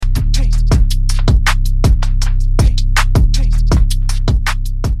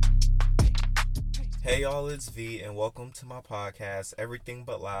Hey y'all, it's V, and welcome to my podcast, Everything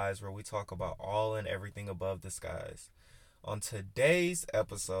But Lies, where we talk about all and everything above the skies. On today's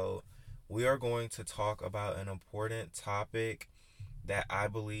episode, we are going to talk about an important topic that I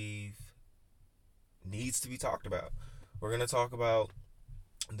believe needs to be talked about. We're going to talk about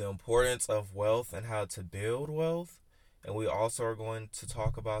the importance of wealth and how to build wealth. And we also are going to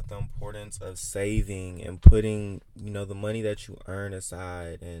talk about the importance of saving and putting, the money that you earn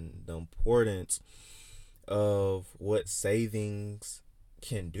aside, and the importance of what savings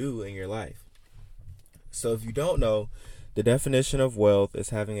can do in your life. So if you don't know, the definition of wealth is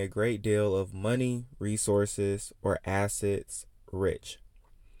having a great deal of money, resources, or assets rich.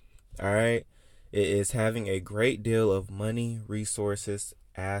 All right? It is having a great deal of money, resources,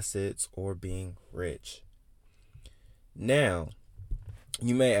 assets, or being rich. Now,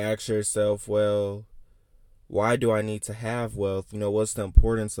 you may ask yourself, well, why do I need to have wealth? What's the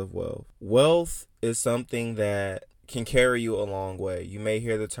importance of wealth? Wealth is something that can carry you a long way. You may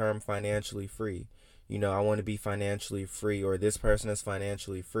hear the term financially free. I want to be financially free, or this person is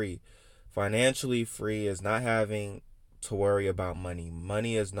financially free. Financially free is not having to worry about money.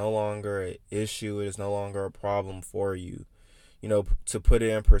 Money is no longer an issue. It is no longer a problem for you. To put it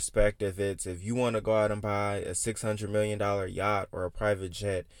in perspective, it's if you want to go out and buy a $600 million yacht or a private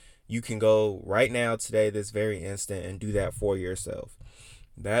jet, you can go right now, today, this very instant, and do that for yourself.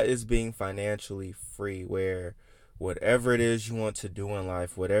 That is being financially free, where whatever it is you want to do in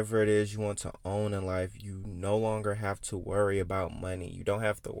life, whatever it is you want to own in life, you no longer have to worry about money. You don't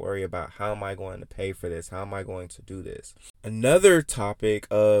have to worry about, how am I going to pay for this? How am I going to do this? Another topic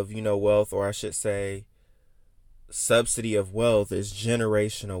of, wealth, or I should say, subsidy of wealth, is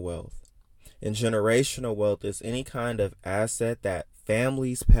generational wealth. And generational wealth is any kind of asset that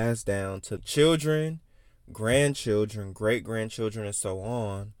families pass down to children, grandchildren, great-grandchildren, and so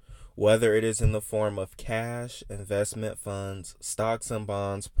on, whether it is in the form of cash, investment funds, stocks and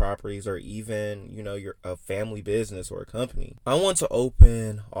bonds, properties, or even, a family business or a company. I want to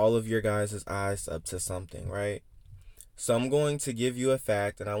open all of your guys' eyes up to something, right? So I'm going to give you a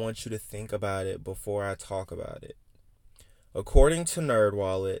fact, and I want you to think about it before I talk about it. According to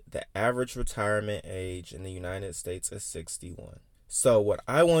NerdWallet, the average retirement age in the United States is 61. So what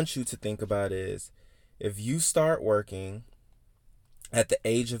I want you to think about is, if you start working at the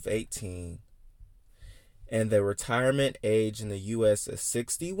age of 18 and the retirement age in the U.S. is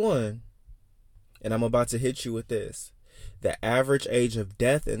 61, and I'm about to hit you with this, the average age of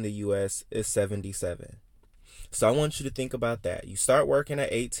death in the U.S. is 77. So I want you to think about that. You start working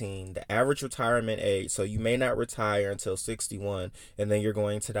at 18, the average retirement age, so you may not retire until 61, and then you're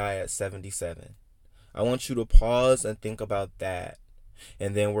going to die at 77. I want you to pause and think about that,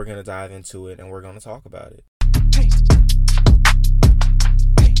 and then we're going to dive into it, and we're going to talk about it.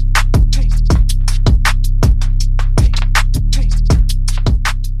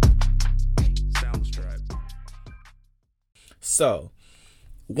 So,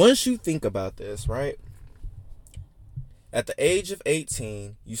 once you think about this, right? At the age of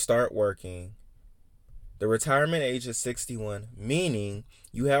 18, you start working. The retirement age is 61, meaning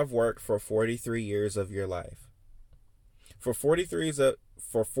you have worked for 43 years of your life. For 43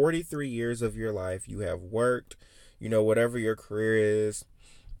 years of your life, you have worked, whatever your career is,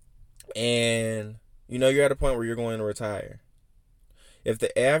 and, you're at a point where you're going to retire. If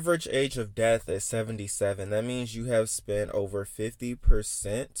the average age of death is 77, that means you have spent over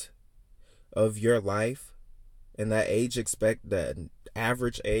 50% of your life, and that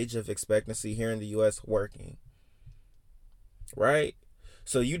average age of expectancy here in the U.S. working. Right?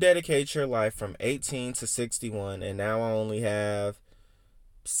 So you dedicate your life from 18 to 61, and now I only have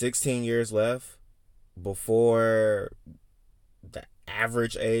 16 years left before the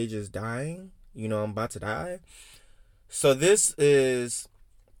average age is dying. I'm about to die. So this is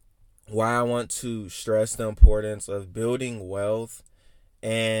why I want to stress the importance of building wealth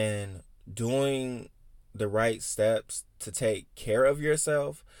and doing the right steps to take care of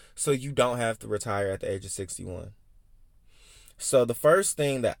yourself so you don't have to retire at the age of 61. So the first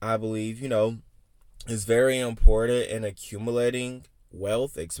thing that I believe, is very important in accumulating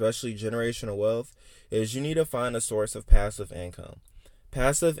wealth, especially generational wealth, is you need to find a source of passive income.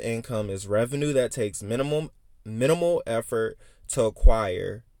 Passive income is revenue that takes minimal effort to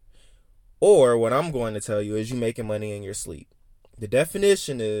acquire, or what I'm going to tell you is you making money in your sleep. The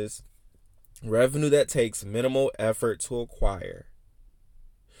definition is revenue that takes minimal effort to acquire.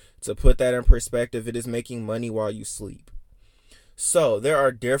 To put that in perspective, it is making money while you sleep. So there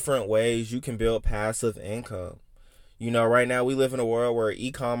are different ways you can build passive income. Right now we live in a world where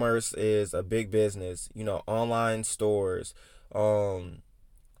e-commerce is a big business, online stores,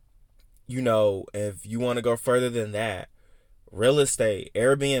 if you want to go further than that, real estate,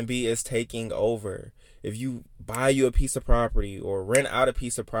 Airbnb is taking over. If you buy you a piece of property or rent out a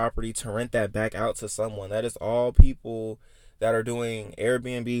piece of property to rent that back out to someone, that is all people that are doing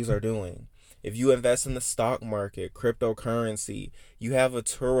Airbnbs are doing. If you invest in the stock market, cryptocurrency, you have a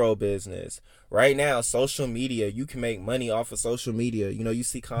Turo business. Right now, social media, you can make money off of social media. You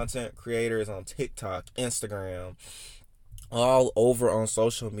see content creators on TikTok, Instagram, all over on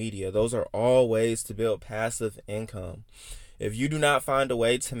social media. Those are all ways to build passive income. If you do not find a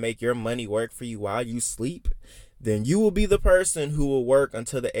way to make your money work for you while you sleep, then you will be the person who will work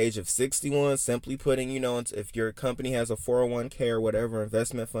until the age of 61, simply putting, if your company has a 401k or whatever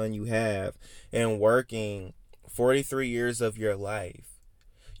investment fund you have, and working 43 years of your life.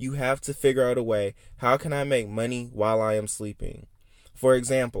 You have to figure out a way, how can I make money while I am sleeping? For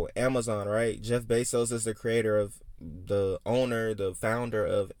example, Amazon, right? Jeff Bezos is the founder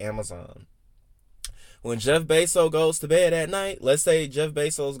of Amazon. When Jeff Bezos goes to bed at night, let's say Jeff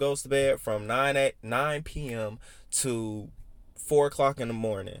Bezos goes to bed from 9 p.m. to 4 o'clock in the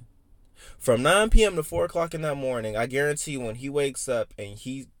morning. From 9 p.m. to 4 o'clock in that morning, I guarantee you when he wakes up and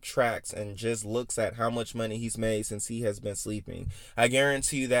he tracks and just looks at how much money he's made since he has been sleeping, I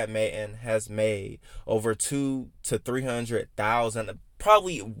guarantee you that man has made over 200,000 to 300,000,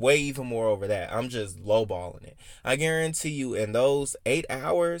 probably way even more over that. I'm just lowballing it. I guarantee you in those 8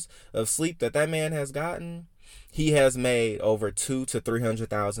 hours of sleep that man has gotten, he has made over $200,000 to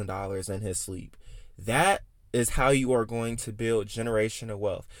 $300,000 in his sleep. That is how you are going to build generational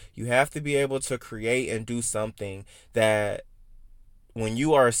wealth. You have to be able to create and do something that when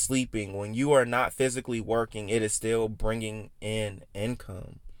you are sleeping, when you are not physically working, it is still bringing in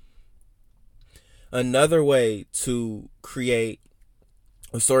income. Another way to create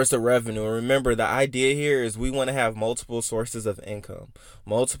a source of revenue, and remember, the idea here is we want to have multiple sources of income.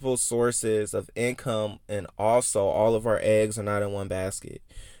 And also all of our eggs are not in one basket.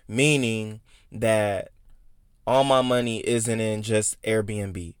 Meaning that all my money isn't in just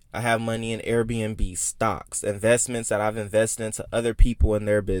Airbnb. I have money in Airbnb stocks, investments that I've invested into other people and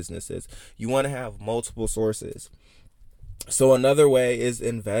their businesses. You want to have multiple sources. So another way is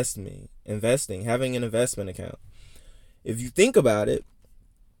investing, having an investment account. If you think about it,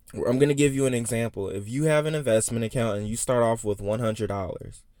 I'm going to give you an example. If you have an investment account and you start off with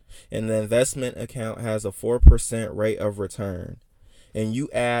 $100 and the investment account has a 4% rate of return, and you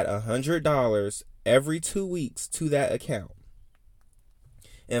add $100 every 2 weeks to that account,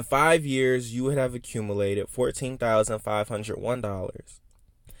 in 5 years, you would have accumulated $14,501.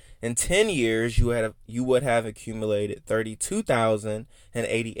 In 10 years, you would have accumulated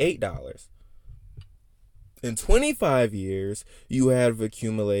 $32,088. In 25 years, you have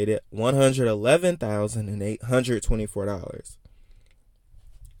accumulated $111,824.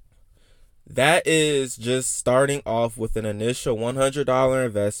 That is just starting off with an initial $100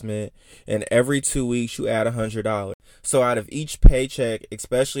 investment, and every 2 weeks you add $100. So out of each paycheck,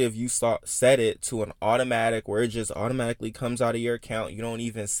 especially if you set it to an automatic where it just automatically comes out of your account, you don't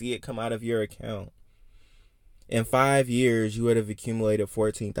even see it come out of your account. In 5 years, you would have accumulated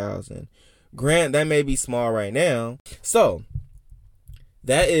 $14,000. Grant, that may be small right now. So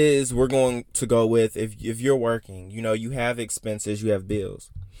that is, we're going to go with, if you're working, you have expenses, you have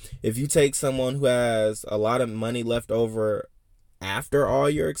bills. If you take someone who has a lot of money left over after all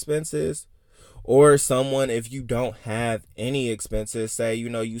your expenses, or someone, if you don't have any expenses, say,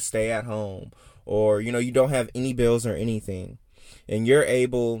 you stay at home, or, you don't have any bills or anything, and you're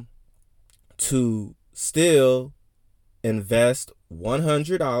able to still invest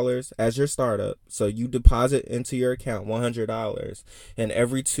 $100 as your startup. So you deposit into your account $100, and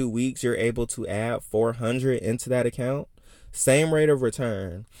every 2 weeks you're able to add $400 into that account. Same rate of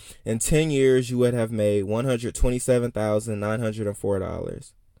return. In 10 years, you would have made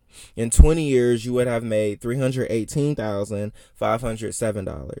 $127,904. In 20 years, you would have made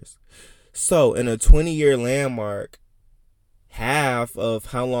 $318,507. So in a 20-year landmark, half of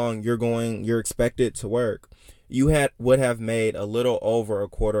how long you're expected to work, you would have made a little over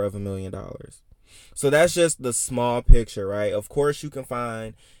 $250,000. So that's just the small picture, right? Of course, you can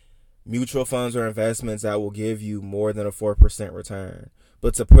find mutual funds or investments that will give you more than a 4% return.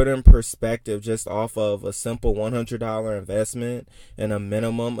 But to put in perspective, just off of a simple $100 investment and a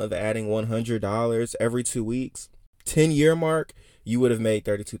minimum of adding $100 every 2 weeks, 10-year mark, you would have made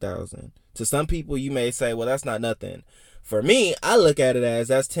 $32,000. To some people, you may say, well, that's not nothing. For me, I look at it as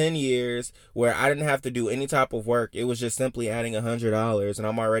that's 10 years where I didn't have to do any type of work. It was just simply adding $100, and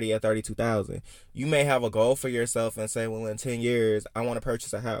I'm already at $32,000. You may have a goal for yourself and say, well, in 10 years, I want to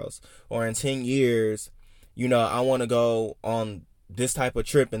purchase a house. Or in 10 years, I want to go on this type of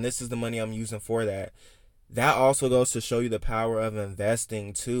trip and this is the money I'm using for that. That also goes to show you the power of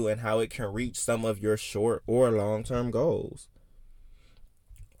investing too, and how it can reach some of your short or long-term goals.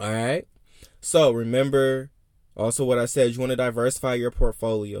 All right. So remember also what I said, you want to diversify your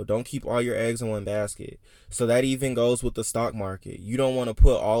portfolio. Don't keep all your eggs in one basket. So that even goes with the stock market. You don't want to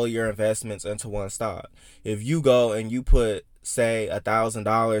put all of your investments into one stock. If you go and you put, say,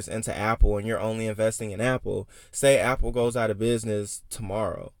 $1,000 into Apple and you're only investing in Apple, say Apple goes out of business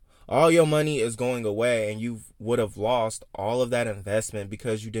tomorrow, all your money is going away and you would have lost all of that investment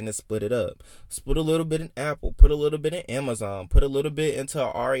because you didn't split it up. Split a little bit in Apple, put a little bit in Amazon, put a little bit into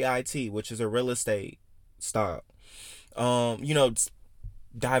REIT, which is a real estate stock.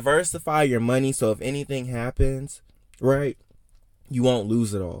 Diversify your money so if anything happens, right, you won't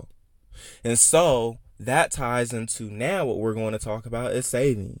lose it all. And so that ties into now what we're going to talk about is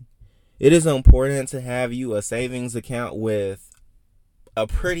saving. It is important to have you a savings account with a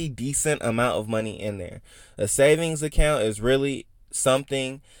pretty decent amount of money in there. A savings account is really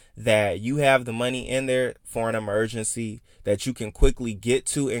something that you have the money in there for an emergency that you can quickly get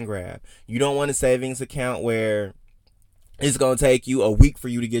to and grab. You don't want a savings account where it's going to take you a week for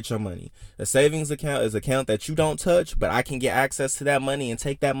you to get your money. A savings account is an account that you don't touch, but I can get access to that money and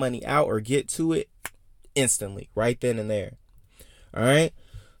take that money out or get to it instantly, right then and there. All right.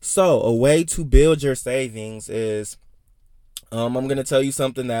 So a way to build your savings is, I'm going to tell you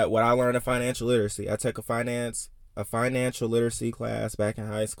something that what I learned in financial literacy. I took a financial literacy class back in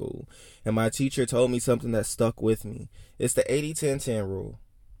high school, and my teacher told me something that stuck with me. It's the 80-10-10 rule.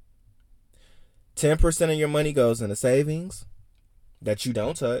 10% of your money goes into savings that you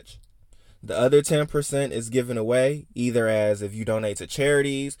don't touch. The other 10% is given away, either as if you donate to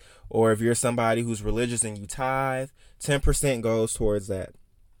charities or if you're somebody who's religious and you tithe, 10% goes towards that.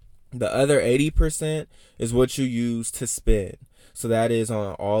 The other 80% is what you use to spend. So that is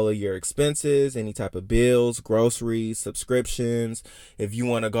on all of your expenses, any type of bills, groceries, subscriptions. If you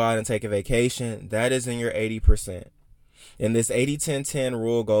want to go out and take a vacation, that is in your 80%. And this 80-10-10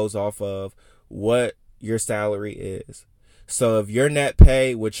 rule goes off of what your salary is. So if your net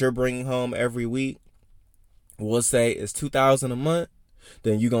pay, what you're bringing home every week, we'll say is $2,000 a month,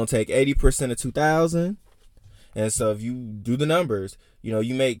 then you're going to take 80% of $2,000. And so if you do the numbers,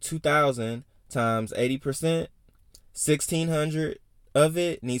 you make $2,000 times 80%, $1,600 of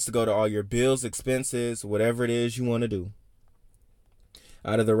it needs to go to all your bills, expenses, whatever it is you want to do.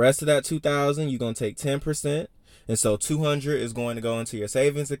 Out of the rest of that $2,000, you're going to take 10%. And so $200 is going to go into your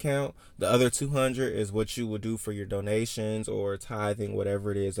savings account. The other $200 is what you would do for your donations or tithing,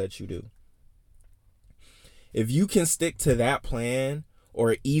 whatever it is that you do. If you can stick to that plan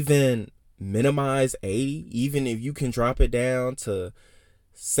or even minimize 80, even if you can drop it down to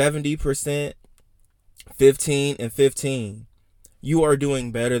 70%, 15 and 15, you are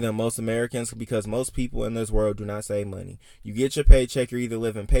doing better than most Americans, because most people in this world do not save money. You get your paycheck, you're either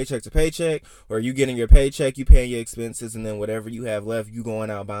living paycheck to paycheck, or you getting your paycheck, you paying your expenses, and then whatever you have left, you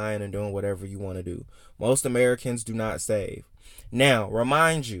going out buying and doing whatever you want to do. Most Americans do not save. Now,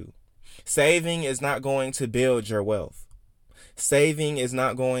 remind you, saving is not going to build your wealth. Saving is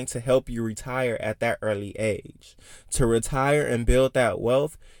not going to help you retire at that early age. To retire and build that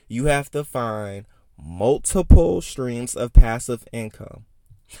wealth, you have to find multiple streams of passive income.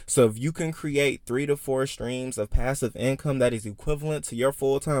 So if you can create 3 to 4 streams of passive income that is equivalent to your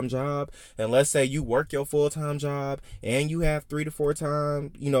full-time job, and let's say you work your full-time job and you have 3 to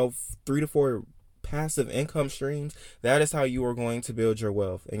 4 passive income streams, that is how you are going to build your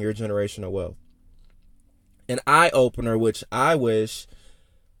wealth and your generational wealth. An eye-opener, which I wish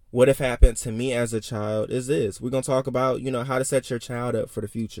would have happened to me as a child, is this. We're going to talk about, how to set your child up for the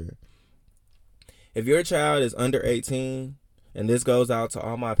future. If your child is under 18, and this goes out to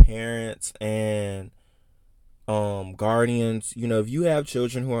all my parents and guardians, if you have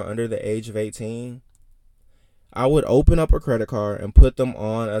children who are under the age of 18, I would open up a credit card and put them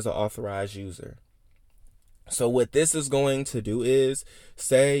on as an authorized user. So what this is going to do is,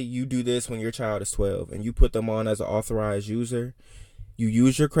 say you do this when your child is 12 and you put them on as an authorized user. You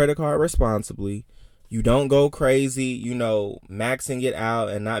use your credit card responsibly. You don't go crazy, maxing it out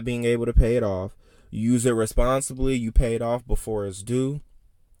and not being able to pay it off. You use it responsibly. You pay it off before it's due.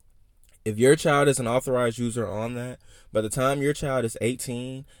 If your child is an authorized user on that, by the time your child is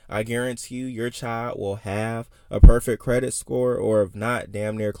 18, I guarantee you your child will have a perfect credit score, or if not,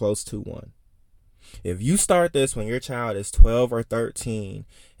 damn near close to one. If you start this when your child is 12 or 13,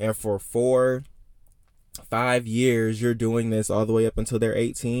 and for 4-5 years you're doing this all the way up until they're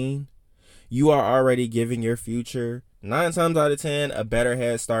 18, you are already giving your future, 9 times out of 10, a better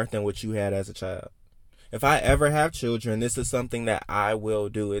head start than what you had as a child. If I ever have children, this is something that I will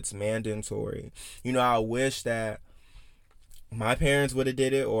do. It's mandatory. I wish that my parents would have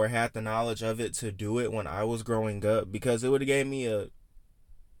did it or had the knowledge of it to do it when I was growing up, because it would have gave me a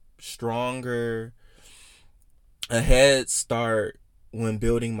head start when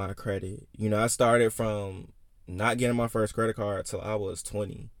building my credit. I started from not getting my first credit card till I was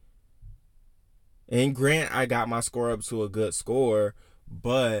 20. And I got my score up to a good score,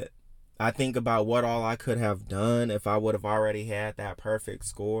 but I think about what all I could have done if I would have already had that perfect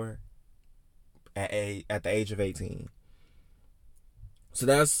score at the age of 18. So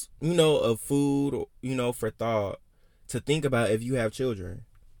that's, a food, for thought to think about if you have children.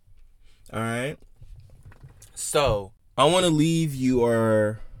 All right. So I want to leave you,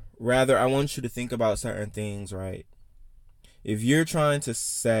 or rather, I want you to think about certain things, right? If you're trying to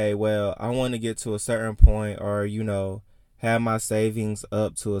say, well, I want to get to a certain point, or, have my savings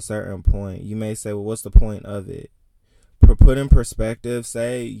up to a certain point, you may say, well, what's the point of it? Put in perspective,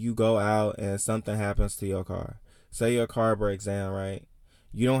 say you go out and something happens to your car. Say your car breaks down, right?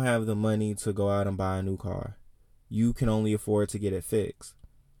 You don't have the money to go out and buy a new car. You can only afford to get it fixed.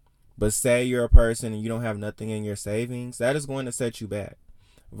 But say you're a person and you don't have nothing in your savings, that is going to set you back.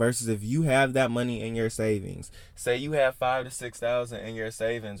 Versus if you have that money in your savings, say you have $5,000 to $6,000 in your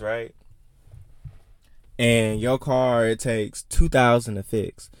savings, right? And your car, it takes $2,000 to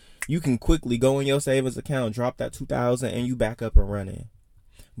fix. You can quickly go in your savings account, drop that $2,000, and you back up and running.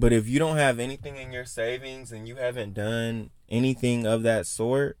 But if you don't have anything in your savings and you haven't done anything of that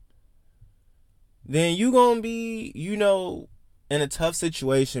sort, then you're going to be, in a tough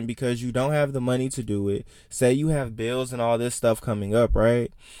situation because you don't have the money to do it. Say you have bills and all this stuff coming up,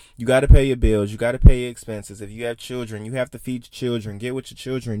 right? You got to pay your bills. You got to pay your expenses. If you have children, you have to feed your children, get what your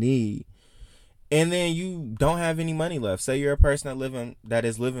children need. And then you don't have any money left. Say you're a person that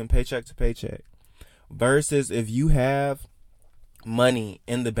is living paycheck to paycheck. Versus if you have money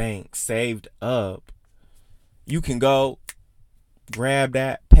in the bank saved up, you can go grab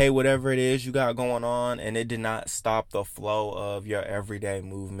that, pay whatever it is you got going on, and it did not stop the flow of your everyday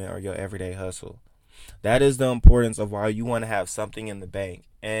movement or your everyday hustle. That is the importance of why you want to have something in the bank.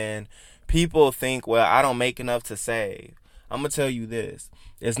 And people think, well, I don't make enough to save. I'm going to tell you this.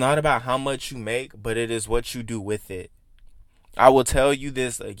 It's not about how much you make, but it is what you do with it. I will tell you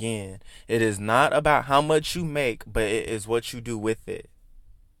this again. It is not about how much you make, but it is what you do with it.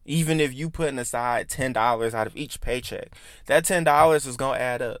 Even if you putting aside $10 out of each paycheck, that $10 is going to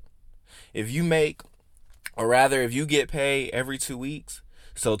add up. If you get paid every 2 weeks,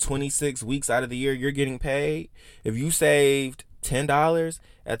 so 26 weeks out of the year you're getting paid, if you saved $10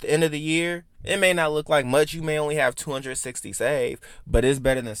 at the end of the year, it may not look like much. You may only have $260 saved, but it's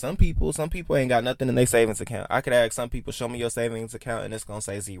better than some people. Some people ain't got nothing in their savings account. I could ask some people, show me your savings account, and it's going to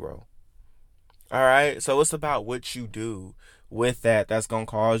say zero. All right. So it's about what you do with that's going to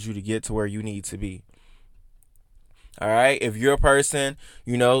cause you to get to where you need to be. All right. If you're a person,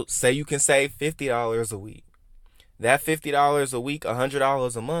 say you can save $50 a week. That $50 a week,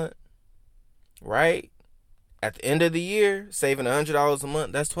 $100 a month, right? At the end of the year, saving $100 a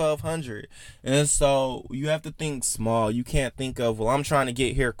month, that's $1,200. And so you have to think small. You can't think of, well, I'm trying to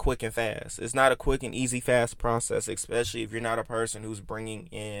get here quick and fast. It's not a quick and easy, fast process, especially if you're not a person who's bringing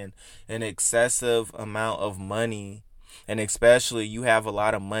in an excessive amount of money. And especially you have a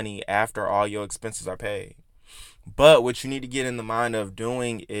lot of money after all your expenses are paid. But what you need to get in the mind of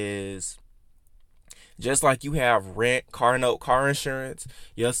doing is, just like you have rent, car note, car insurance,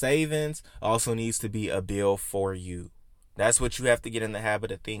 your savings also needs to be a bill for you. That's what you have to get in the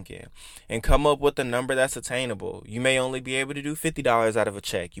habit of thinking. And come up with a number that's attainable. You may only be able to do $50 out of a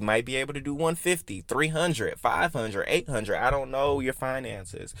check. You might be able to do $150, $300, $500, $800. I don't know your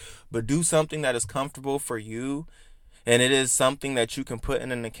finances. But do something that is comfortable for you. And it is something that you can put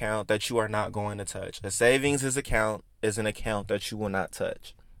in an account that you are not going to touch. A savings is an account that you will not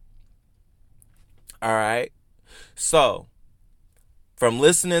touch. All right. So, from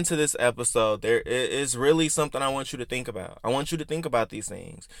listening to this episode, there is really something I want you to think about. I want you to think about these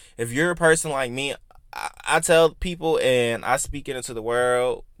things. If you're a person like me, I tell people and I speak it into the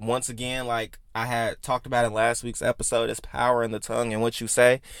world once again, like I had talked about in last week's episode, it's power in the tongue and what you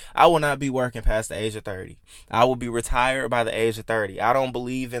say. I will not be working past the age of 30. I will be retired by the age of 30. I don't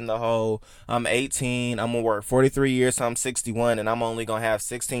believe in the whole, I'm 18, I'm going to work 43 years, so I'm 61, and I'm only going to have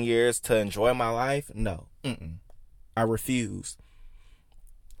 16 years to enjoy my life. No. I refuse.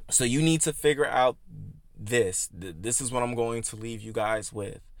 So you need to figure out this. This is what I'm going to leave you guys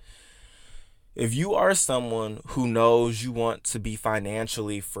with. If you are someone who knows you want to be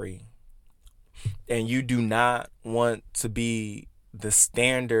financially free and you do not want to be the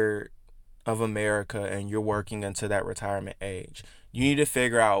standard of America and you're working into that retirement age, you need to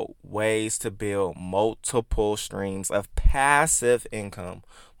figure out ways to build multiple streams of passive income,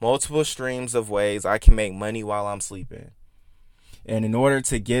 multiple streams of ways I can make money while I'm sleeping. And in order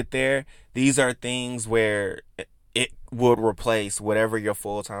to get there, these are things where it would replace whatever your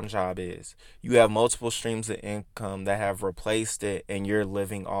full-time job is. You have multiple streams of income that have replaced it and you're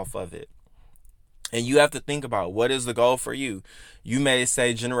living off of it. And you have to think about, what is the goal for you? You may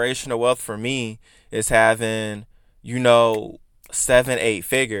say generational wealth for me is having, 7, 8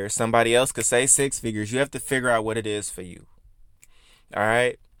 figures. Somebody else could say 6 figures. You have to figure out what it is for you. All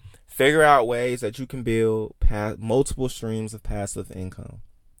right? Figure out ways that you can build multiple streams of passive income.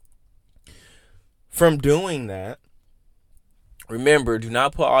 From doing that, remember, do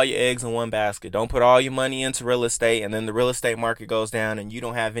not put all your eggs in one basket. Don't put all your money into real estate and then the real estate market goes down and you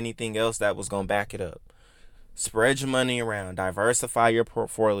don't have anything else that was going to back it up. Spread your money around. Diversify your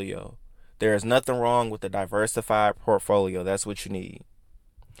portfolio. There is nothing wrong with a diversified portfolio. That's what you need.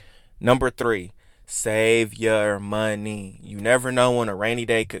 Number 3, save your money. You never know when a rainy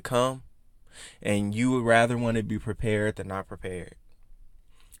day could come, and you would rather want to be prepared than not prepared.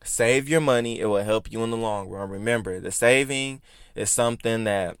 Save your money. It will help you in the long run. Remember, the saving is something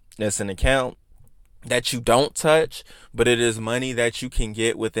that's an account that you don't touch, but it is money that you can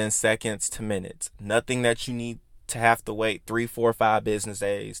get within seconds to minutes. Nothing that you need to have to wait 3, 4, 5 business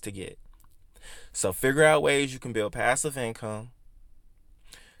days to get. So figure out ways you can build passive income.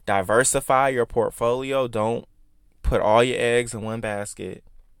 Diversify your portfolio. Don't put all your eggs in one basket.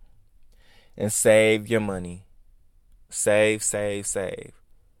 And save your money. Save, save, save.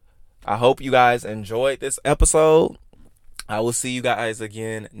 I hope you guys enjoyed this episode. I will see you guys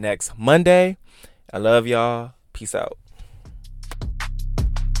again next Monday. I love y'all. Peace out.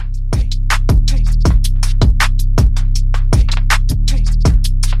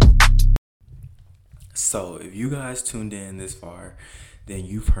 So if you guys tuned in this far, then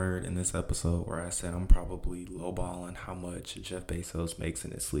you've heard in this episode where I said I'm probably lowballing how much Jeff Bezos makes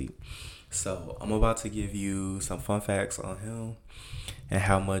in his sleep. So I'm about to give you some fun facts on him and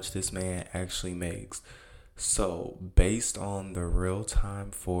how much this man actually makes. So based on the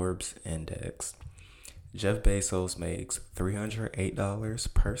real-time Forbes index, Jeff Bezos makes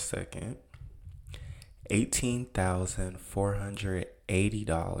 $308 per second,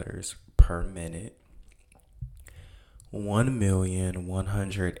 $18,480 per minute,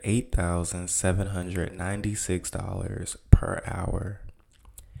 $1,108,796 per hour,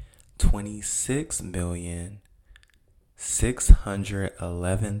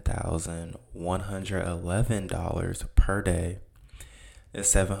 $26,611,111 per day, is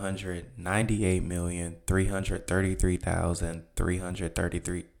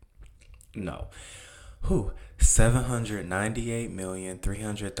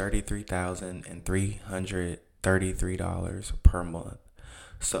per month.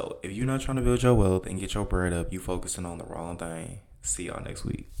 So if you're not trying to build your wealth and get your bread up, you focusing on the wrong thing. See y'all next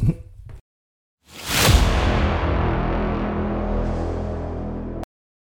week.